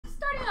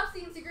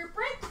CNC group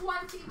break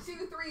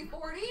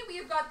 22-340. We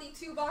have got the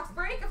 2-box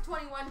break of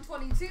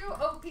 21-22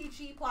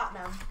 OPC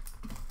Platinum.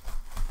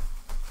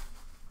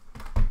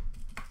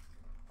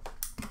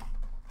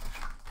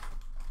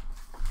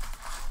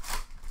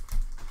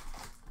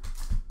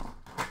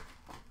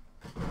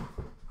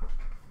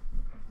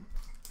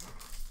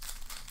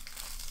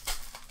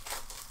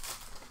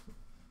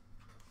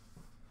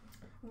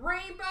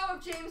 Rainbow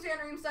of James Van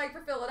Riemsdyk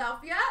for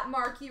Philadelphia.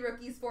 Marquee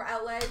rookies for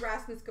LA,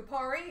 Rasmus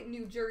Kupari.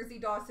 New Jersey,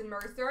 Dawson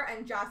Mercer.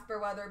 And Jasper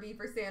Weatherby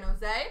for San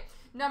Jose.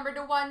 Number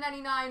to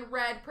 199,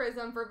 red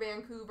prism for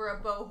Vancouver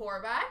of Bo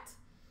Horvat.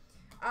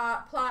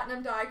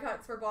 Platinum die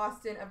cuts for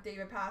Boston of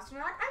David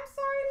Pastrnak. I'm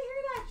sorry to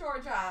hear that,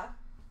 Georgia.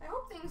 I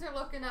hope things are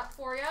looking up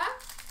for you.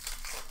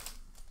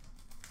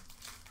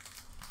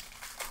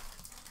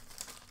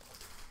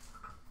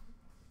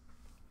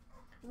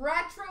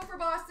 Retro for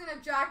Boston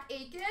of Jack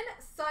Aiken.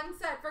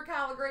 Sunset for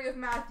Calgary of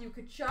Matthew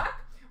Tkachuk.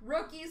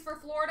 Rookies for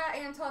Florida,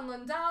 Anton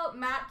Lundell.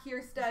 Matt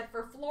Kierstead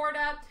for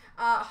Florida.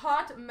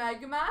 Hot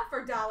Magma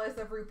for Dallas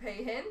of Rupe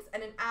Hintz.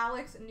 And an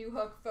Alex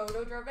Newhook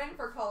photo driven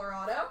for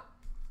Colorado.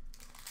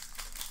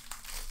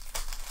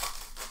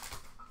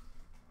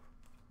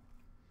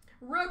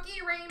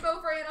 Rookie Rainbow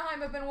for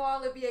Anaheim of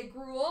Benoit Olivier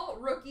Gruel.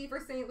 Rookie for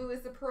St.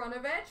 Louis of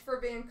Perunovic. For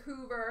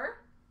Vancouver,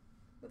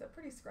 with a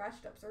pretty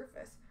scratched up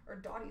surface, or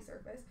dotty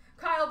surface.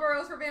 Kyle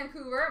Burrows for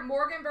Vancouver.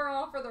 Morgan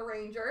Barron for the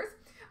Rangers.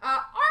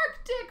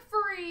 Arctic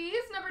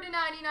Freeze, number to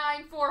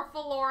 99 for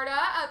Florida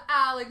of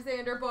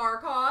Alexander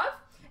Barkov.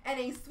 And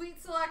a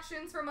Sweet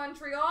Selections for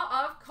Montreal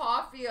of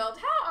Caulfield.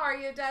 How are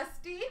you,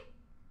 Dusty?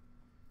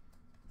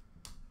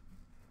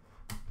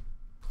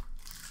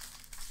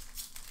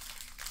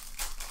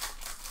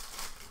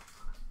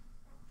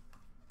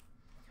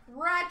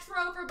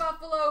 Retro for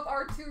Buffalo of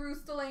Arturu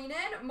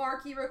Stalainen.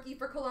 Marquee rookie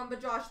for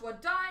Columbus, Joshua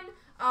Dunn.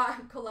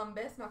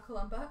 Columbus, not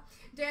Columba.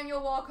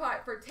 Daniel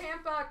Walcott for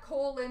Tampa.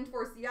 Cole Lind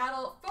for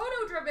Seattle.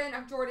 Photo driven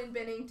of Jordan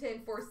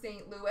Binnington for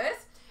St. Louis.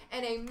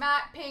 And a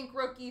matte pink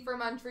rookie for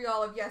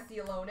Montreal of Jesse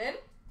Alonen.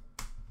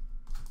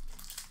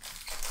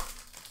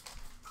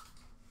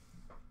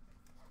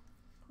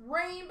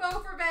 Rainbow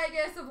for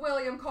Vegas of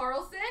William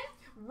Karlsson.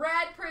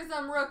 Red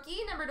Prism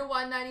rookie, number to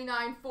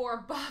 199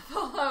 for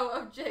Buffalo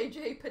of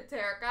JJ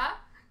Paterka.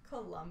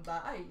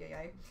 Columba. Ay, ay,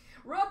 ay.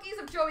 Rookies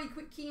of Joey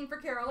Keane for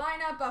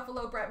Carolina.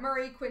 Buffalo Brett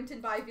Murray.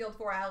 Quinton Byfield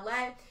for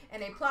LA.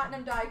 And a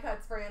platinum die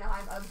cuts for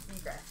Anaheim of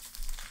Zegras.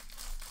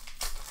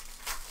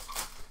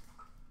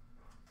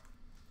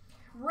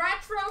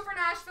 Retro for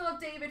Nashville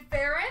of David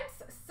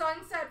Ferentz.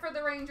 Sunset for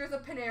the Rangers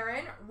of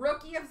Panarin.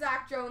 Rookie of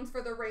Zach Jones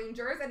for the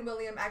Rangers and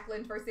William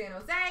Eklund for San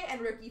Jose. And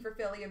rookie for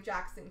Philly of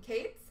Jackson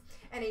Cates.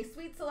 And a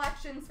Sweet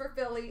Selections for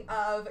Philly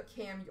of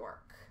Cam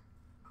York.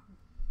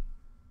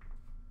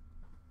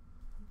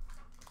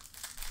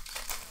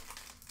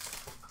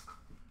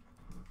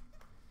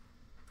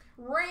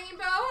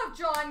 Rainbow of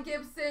John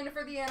Gibson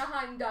for the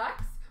Anaheim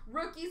Ducks.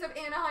 Rookies of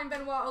Anaheim,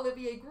 Benoit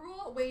Olivier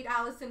Gruel. Wade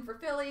Allison for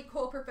Philly.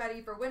 Cole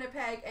Perfetti for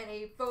Winnipeg. And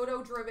a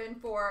photo driven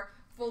for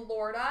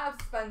Florida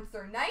of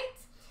Spencer Knight.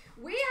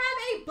 We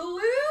have a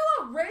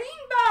blue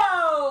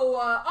rainbow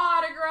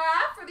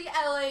autograph for the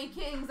LA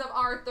Kings of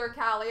Arthur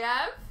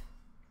Kaliev.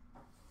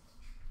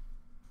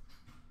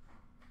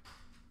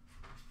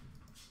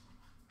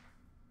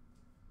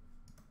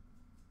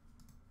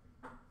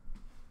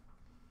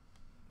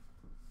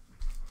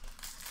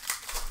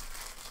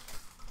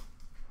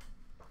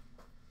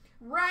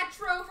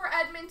 Retro for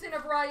Edmonton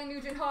of Ryan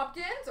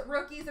Nugent-Hopkins.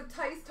 Rookies of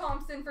Tice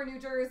Thompson for New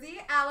Jersey.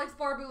 Alex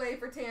Barboulay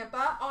for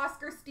Tampa.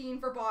 Oscar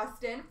Steen for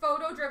Boston.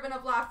 Photo driven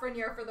of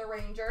Lafreniere for the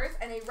Rangers.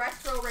 And a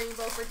retro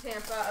rainbow for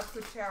Tampa of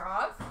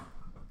Kucherov.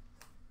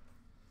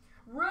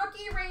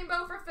 Rookie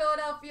rainbow for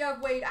Philadelphia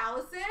of Wade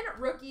Allison.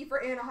 Rookie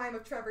for Anaheim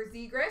of Trevor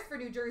Zegras. For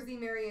New Jersey,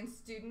 Marian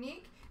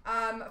Studnik.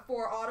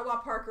 For Ottawa,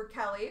 Parker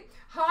Kelly.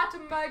 Hot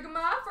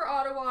Magma for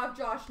Ottawa of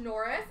Josh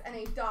Norris. And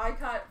a die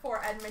cut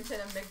for Edmonton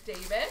of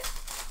McDavid.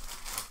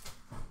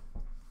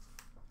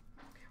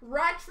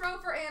 Retro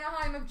for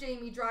Anaheim of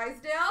Jamie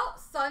Drysdale.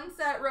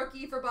 Sunset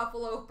rookie for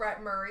Buffalo of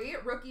Brett Murray.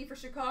 Rookie for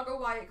Chicago,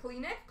 Wyatt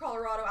Kalinick.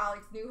 Colorado,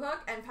 Alex Newhook.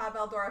 And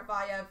Pavel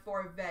Dorofeyev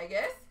for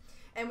Vegas.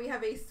 And we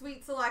have a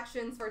Sweet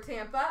Selections for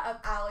Tampa of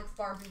Alex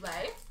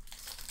Barboulay.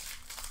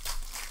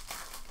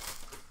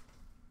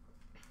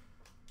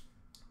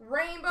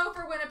 Rainbow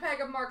for Winnipeg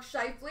of Mark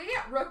Scheifele.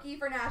 Rookie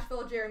for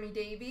Nashville, Jeremy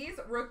Davies.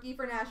 Rookie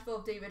for Nashville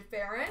of David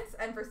Ferentz.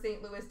 And for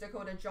St. Louis,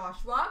 Dakota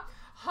Joshua.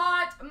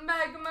 Hot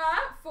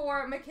Magma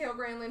for Mikhail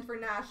Granlund for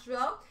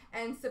Nashville.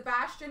 And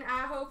Sebastian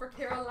Aho for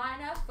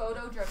Carolina,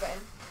 photo driven.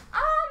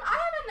 I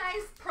have a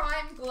nice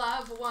prime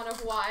glove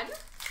 1/1,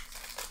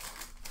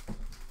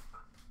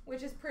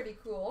 which is pretty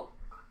cool.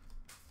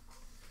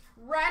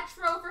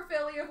 Retro for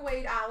Philly of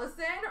Wade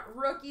Allison.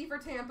 Rookie for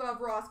Tampa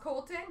of Ross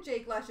Colton.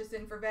 Jake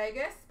Leschyshyn for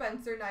Vegas.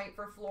 Spencer Knight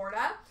for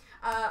Florida.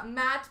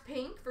 Matte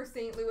Pink for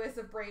St. Louis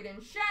of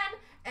Braden Shen.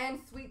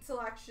 And Sweet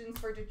Selections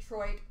for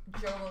Detroit,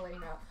 Joe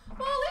Veleno.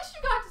 Well, at least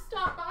you got to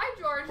stop by,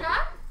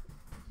 Georgia.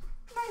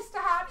 Nice to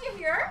have you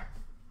here.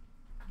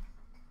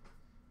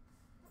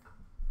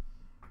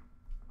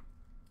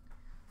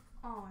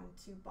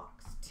 into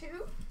box 2.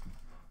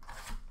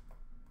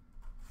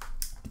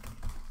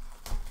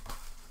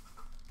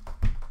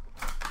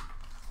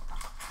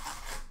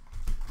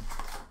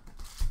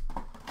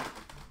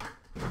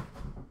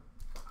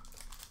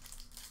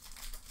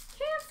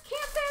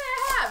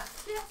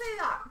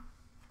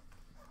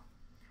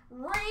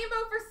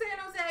 Rainbow for San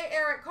Jose,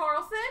 Eric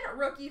Carlson.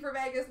 Rookie for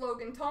Vegas,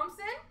 Logan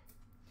Thompson.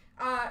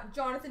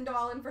 Jonathan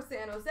Dolan for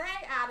San Jose.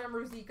 Adam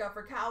Ruzicka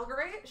for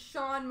Calgary.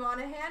 Sean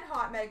Monahan,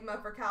 Hot Magma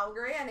for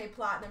Calgary. And a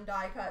platinum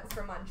die cuts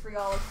for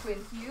Montreal of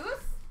Quinn Hughes.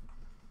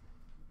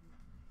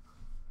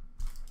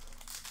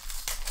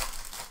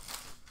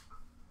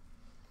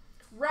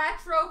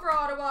 Retro for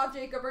Ottawa,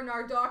 Jacob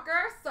Bernard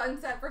Docker.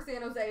 Sunset for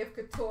San Jose of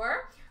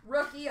Couture.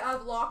 Rookie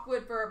of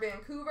Lockwood for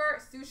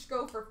Vancouver.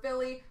 Sushko for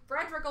Philly.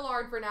 Frederick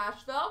Allard for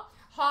Nashville.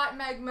 Hot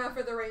Magma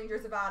for the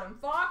Rangers of Adam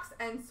Fox.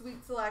 And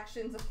Sweet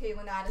Selections of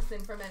Kalen Addison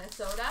for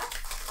Minnesota.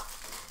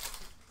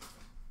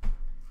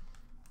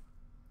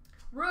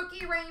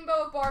 Rookie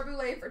Rainbow of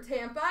Barboulay for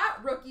Tampa.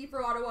 Rookie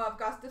for Ottawa of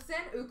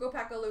Gustafson.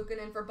 Ukko-Pekka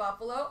Luukkonen for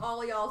Buffalo.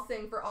 Ollie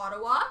Alsing for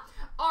Ottawa.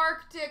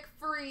 Arctic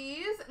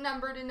Freeze,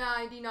 number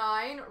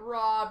 /99.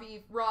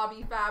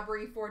 Robbie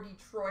Fabry for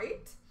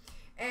Detroit.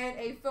 And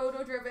a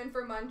photo driven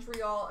for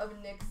Montreal of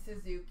Nick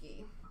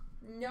Suzuki.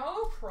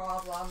 No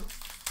problem.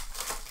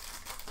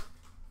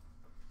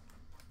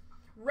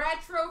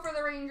 Retro for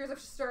the Rangers of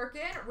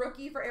Sturkin.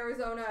 Rookie for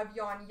Arizona of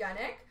Jan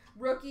Yannick.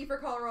 Rookie for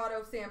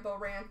Colorado of Sampo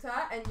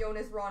Ranta. And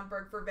Jonas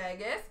Ronberg for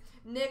Vegas.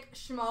 Nick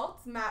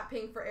Schmaltz, Matt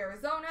Pink for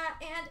Arizona.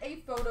 And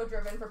a photo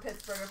driven for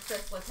Pittsburgh of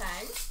Chris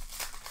Letang.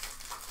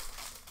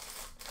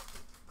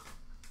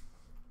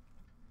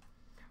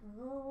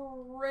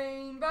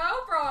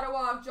 Rainbow for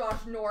Ottawa of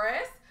Josh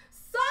Norris.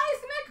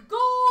 Seismic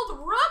Gold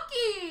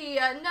Rookie,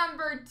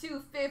 number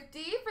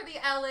 250 for the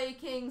LA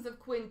Kings of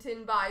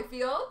Quinton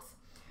Byfield.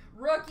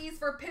 Rookies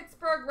for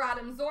Pittsburgh,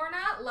 Radim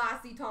Zorna.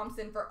 Lassie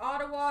Thompson for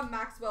Ottawa.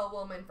 Maxwell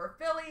Willman for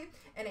Philly.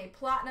 And a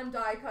platinum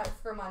die cuts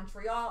for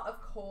Montreal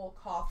of Cole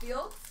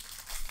Caulfield.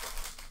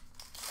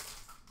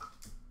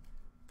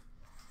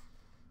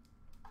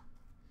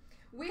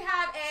 We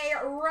have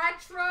a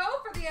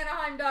retro for the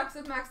Anaheim Ducks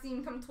of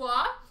Maxime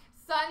Comtois.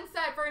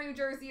 Sunset for New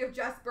Jersey of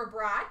Jesper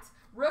Bratt.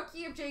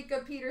 Rookie of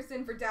Jacob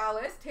Peterson for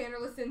Dallas. Tanner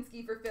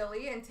Lisinski for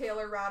Philly. And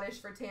Taylor Radish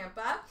for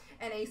Tampa.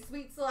 And a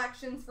Sweet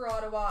Selections for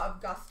Ottawa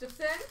of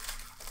Gustafson.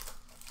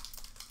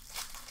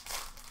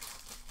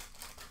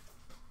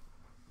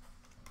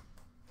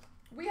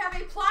 We have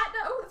a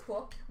platinum, oh that's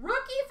cool,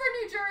 rookie for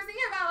New Jersey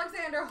of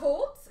Alexander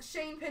Holtz,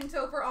 Shane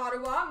Pinto for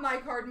Ottawa,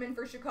 Mike Hardman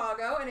for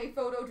Chicago, and a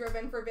photo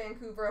driven for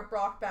Vancouver of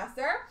Brock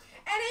Besser,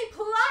 and a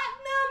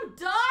platinum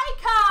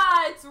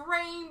die cuts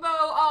rainbow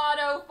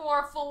auto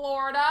for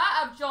Florida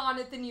of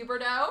Jonathan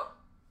Huberdeau.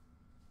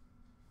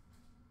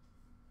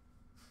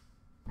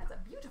 That's a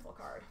beautiful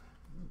card.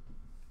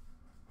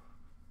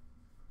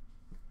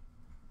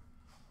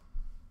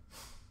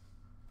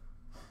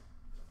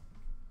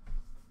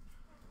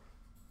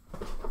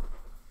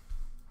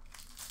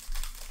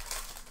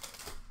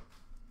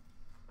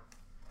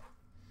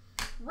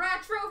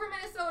 Retro for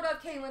Minnesota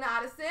of Kalen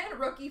Addison.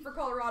 Rookie for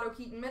Colorado,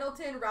 Keaton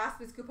Middleton.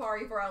 Rasmus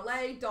Kupari for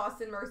LA.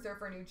 Dawson Mercer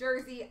for New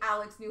Jersey.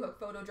 Alex Newhook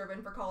photo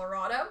driven for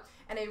Colorado.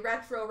 And a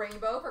retro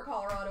rainbow for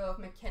Colorado of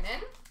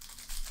McKinnon.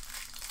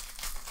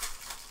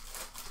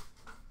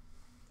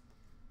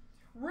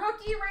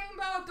 Rookie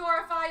rainbow of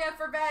Dorofeyev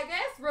for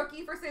Vegas.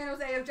 Rookie for San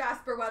Jose of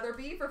Jasper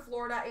Weatherby. For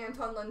Florida,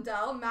 Anton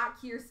Lundell. Matt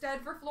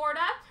Kierstead for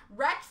Florida.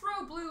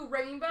 Retro blue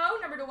rainbow,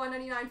 number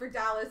 /199 for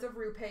Dallas of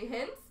Rupe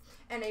Hintz.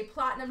 And a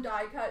platinum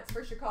die cuts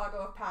for Chicago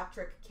of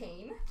Patrick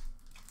Kane.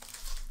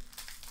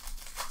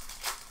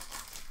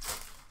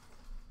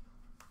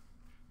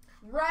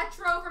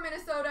 Retro for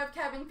Minnesota of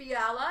Kevin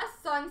Fiala.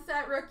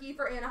 Sunset rookie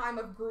for Anaheim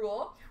of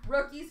Gruel.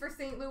 Rookies for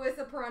St. Louis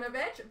of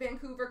Perunovich.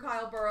 Vancouver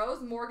Kyle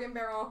Burrows. Morgan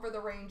Barron for the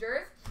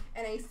Rangers.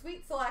 And a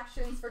Sweet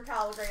Selections for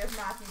Calgary of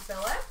Matthew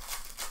Phillips.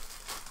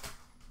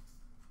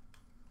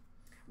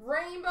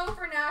 Rainbow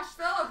for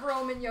Nashville of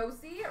Roman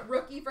Yossi.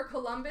 Rookie for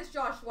Columbus,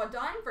 Joshua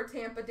Dunn. For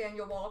Tampa,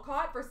 Daniel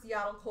Walcott. For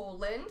Seattle, Cole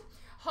Lind.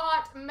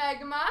 Hot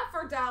Magma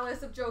for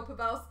Dallas of Joe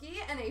Pavelski.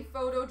 And a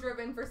photo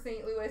driven for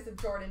St. Louis of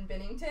Jordan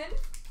Binnington.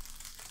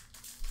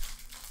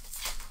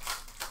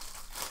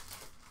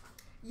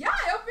 Yeah,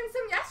 I opened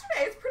some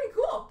yesterday. It's pretty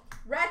cool.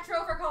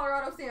 Retro for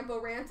Colorado, Sampo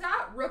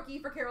Ranta. Rookie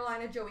for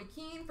Carolina, Joey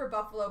Keane. For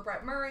Buffalo,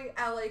 Brett Murray.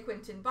 LA,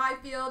 Quinton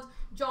Byfield.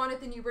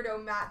 Jonathan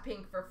Huberdeau, Matt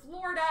Pink for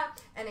Florida.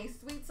 And a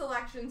Sweet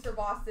Selections for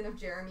Boston of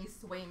Jeremy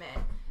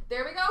Swayman.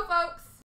 There we go, folks.